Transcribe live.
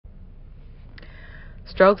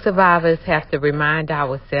Stroke survivors have to remind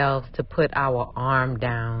ourselves to put our arm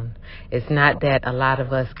down. It's not that a lot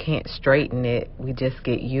of us can't straighten it. We just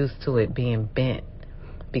get used to it being bent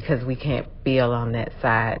because we can't feel on that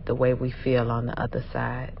side the way we feel on the other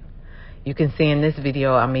side. You can see in this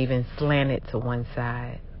video I'm even slanted to one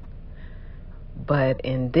side. But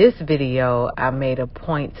in this video, I made a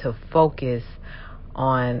point to focus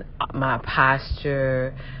on my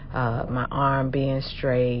posture, my arm being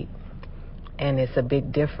straight, and it's a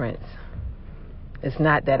big difference. It's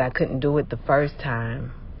not that I couldn't do it the first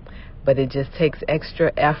time, but it just takes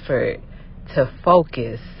extra effort to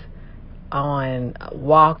focus on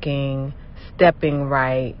walking, stepping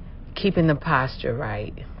right, keeping the posture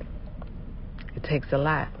right. It takes a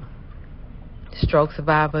lot. Stroke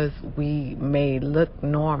survivors, we may look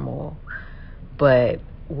normal, but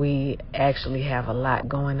we actually have a lot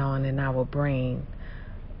going on in our brain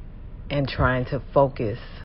and trying to focus